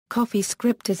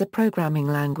CoffeeScript is a programming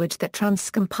language that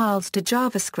transcompiles to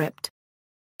JavaScript.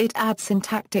 It adds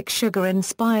syntactic sugar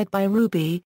inspired by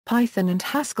Ruby, Python and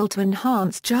Haskell to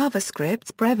enhance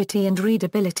JavaScript's brevity and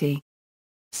readability.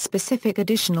 Specific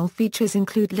additional features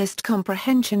include list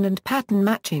comprehension and pattern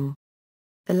matching.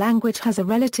 The language has a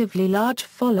relatively large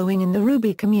following in the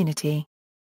Ruby community.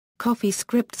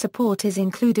 CoffeeScript support is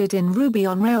included in Ruby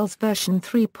on Rails version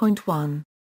 3.1.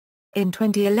 In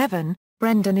 2011,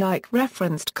 Brendan Eich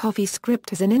referenced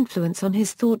CoffeeScript as an influence on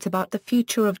his thoughts about the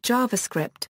future of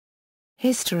JavaScript.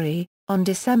 History: on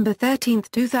December 13,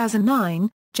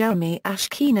 2009, Jeremy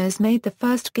Ashkenas made the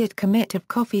first Git commit of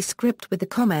CoffeeScript with the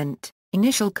comment,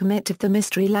 "Initial commit of the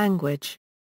mystery language."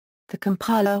 The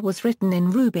compiler was written in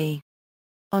Ruby.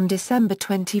 On December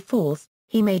 24,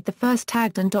 he made the first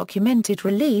tagged and documented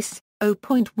release,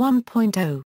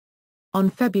 0.1.0. On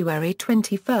February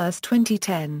 21,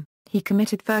 2010, he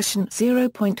committed version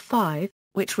 0.5,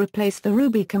 which replaced the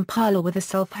Ruby compiler with a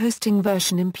self-hosting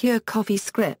version in pure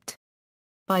CoffeeScript.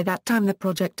 By that time the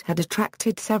project had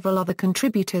attracted several other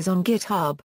contributors on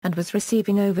GitHub, and was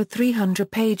receiving over 300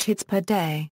 page hits per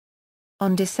day.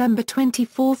 On December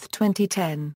 24,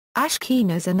 2010,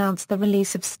 Ashkenas announced the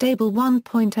release of Stable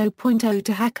 1.0.0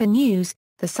 to Hacker News,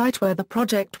 the site where the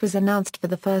project was announced for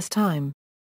the first time.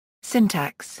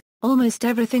 Syntax: almost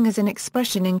everything is an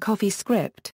expression in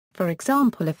CoffeeScript. For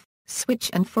example, if, switch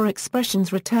and for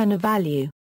expressions return a value.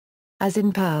 As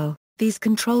in Perl, these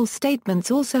control statements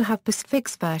also have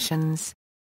postfix versions.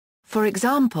 For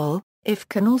example, if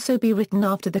can also be written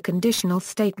after the conditional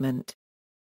statement.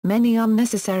 Many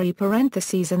unnecessary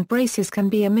parentheses and braces can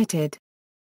be omitted.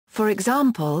 For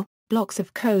example, blocks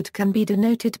of code can be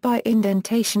denoted by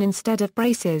indentation instead of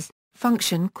braces,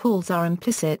 function calls are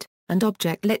implicit, and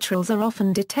object literals are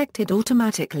often detected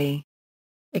automatically.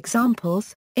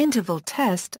 Examples: interval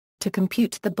test: to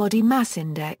compute the body mass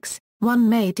index, one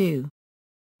may do.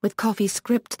 With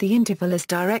CoffeeScript the interval is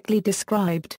directly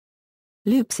described.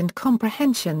 Loops and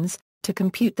comprehensions: to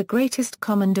compute the greatest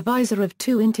common divisor of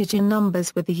two integer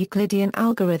numbers with the Euclidean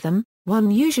algorithm,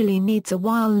 one usually needs a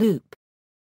while loop.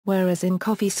 Whereas in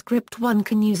CoffeeScript one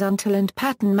can use until and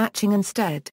pattern matching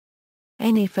instead.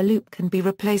 Any for loop can be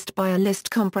replaced by a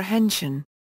list comprehension.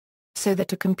 So that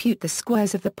to compute the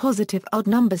squares of the positive odd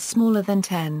numbers smaller than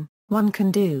 10, one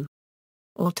can do.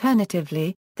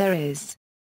 Alternatively, there is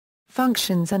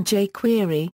functions and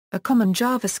jQuery, a common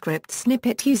JavaScript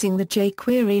snippet using the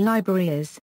jQuery library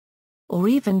is. Or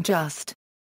even just.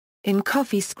 In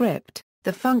CoffeeScript,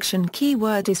 the function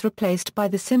keyword is replaced by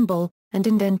the symbol, and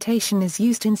indentation is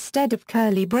used instead of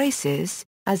curly braces,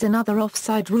 as in other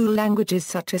offside rule languages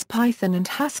such as Python and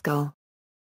Haskell.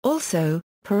 Also,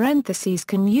 parentheses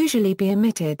can usually be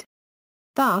omitted.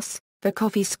 Thus, the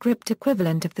CoffeeScript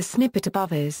equivalent of the snippet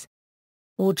above is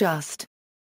or just.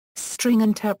 String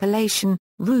interpolation: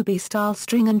 Ruby-style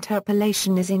string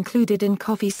interpolation is included in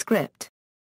CoffeeScript.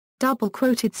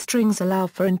 Double-quoted strings allow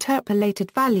for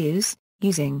interpolated values,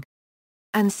 using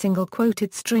and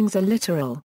single-quoted strings are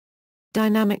literal.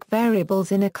 Dynamic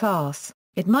variables in a class: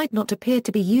 it might not appear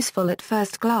to be useful at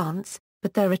first glance,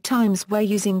 but there are times where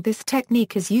using this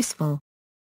technique is useful.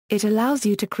 It allows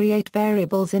you to create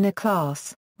variables in a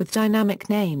class, with dynamic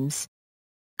names.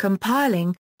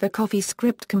 Compiling: the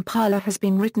CoffeeScript compiler has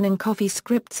been written in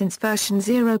CoffeeScript since version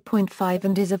 0.5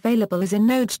 and is available as a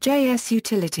Node.js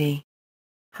utility.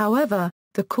 However,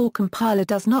 the core compiler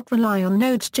does not rely on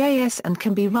Node.js and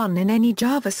can be run in any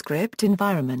JavaScript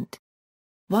environment.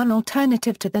 One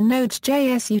alternative to the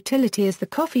Node.js utility is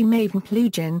the Coffee Maven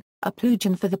plugin, a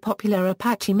plugin for the popular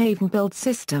Apache Maven build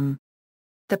system.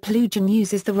 The plugin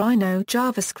uses the Rhino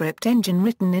JavaScript engine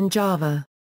written in Java.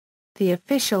 The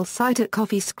official site at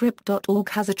coffeescript.org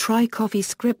has a Try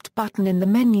CoffeeScript button in the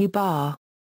menu bar.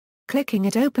 Clicking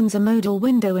it opens a modal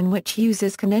window in which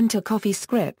users can enter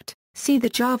CoffeeScript, see the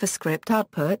JavaScript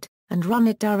output, and run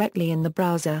it directly in the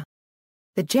browser.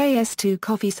 The JS2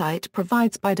 Coffee site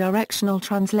provides bidirectional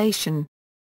translation.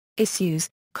 Issues: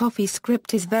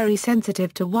 CoffeeScript is very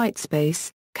sensitive to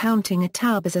whitespace, counting a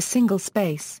tab as a single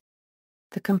space.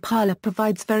 The compiler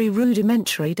provides very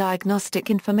rudimentary diagnostic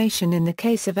information in the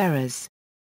case of errors.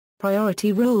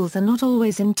 Priority rules are not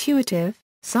always intuitive,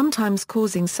 sometimes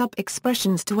causing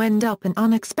sub-expressions to end up in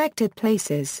unexpected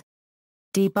places.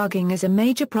 Debugging is a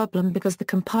major problem because the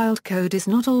compiled code is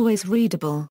not always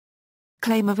readable.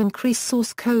 Claim of increased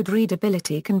source code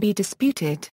readability can be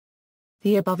disputed.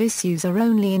 The above issues are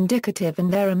only indicative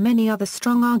and there are many other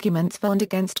strong arguments found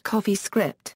against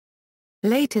CoffeeScript.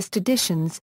 Latest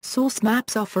editions, source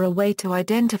maps offer a way to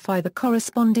identify the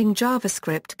corresponding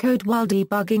JavaScript code while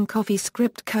debugging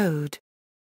CoffeeScript code.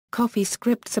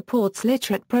 CoffeeScript supports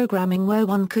literate programming where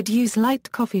one could use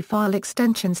light coffee file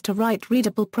extensions to write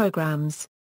readable programs.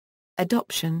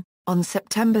 Adoption. On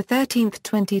September 13,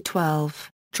 2012,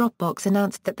 Dropbox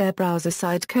announced that their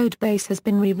browser-side codebase has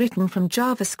been rewritten from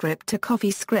JavaScript to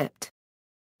CoffeeScript.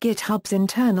 GitHub's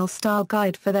internal style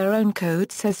guide for their own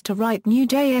code says to write new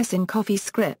JS in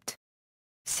CoffeeScript.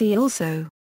 See also: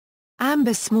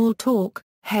 Amber Smalltalk,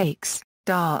 Heix,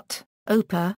 Dart,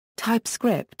 Opera,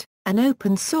 TypeScript, an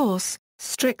open-source,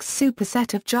 strict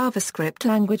superset of JavaScript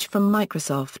language from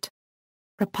Microsoft.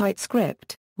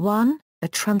 RepeatScript, 1, a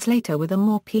translator with a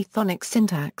more Pythonic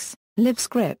syntax,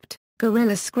 LiveScript,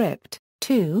 GorillaScript,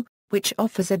 2, which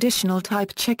offers additional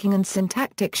type checking and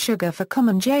syntactic sugar for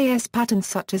common JS patterns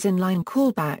such as inline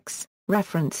callbacks.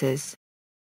 References.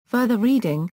 Further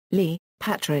reading: Lee,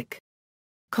 Patrick.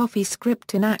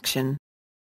 CoffeeScript in Action.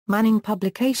 Manning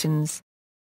Publications.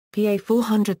 PA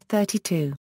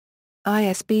 432.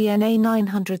 ISBN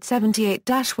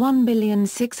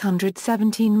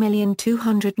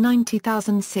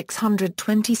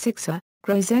A978-1690290,626.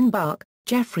 Grosenbach,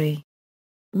 Jeffrey.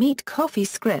 Meet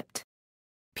CoffeeScript.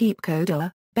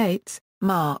 Peepcoder, Bates,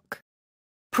 Mark.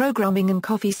 Programming in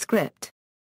CoffeeScript.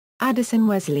 Addison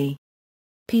Wesley.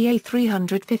 PA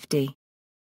 350.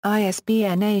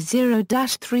 ISBN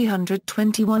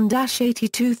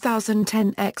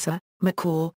A0-321-82010. Exa,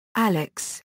 McCaw,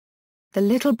 Alex. The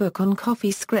Little Book on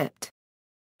CoffeeScript.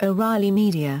 O'Reilly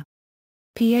Media.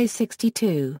 PA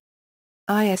 62.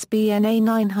 ISBN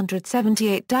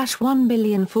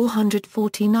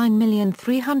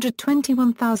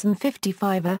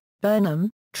A978-1449321,055. Burnham,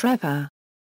 Trevor.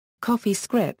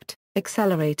 CoffeeScript,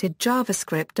 Accelerated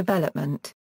JavaScript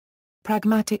Development.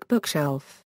 Pragmatic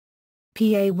Bookshelf.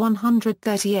 PA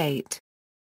 138.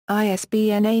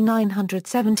 ISBN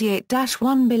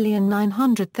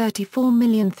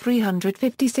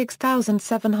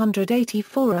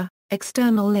A978-1934356,784.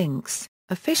 External links: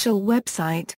 official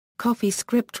website,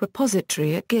 CoffeeScript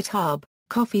repository at GitHub,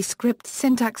 CoffeeScript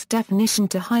syntax definition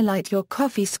to highlight your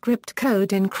CoffeeScript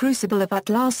code in Crucible of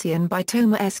Atlassian by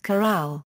Thomas S. Corral.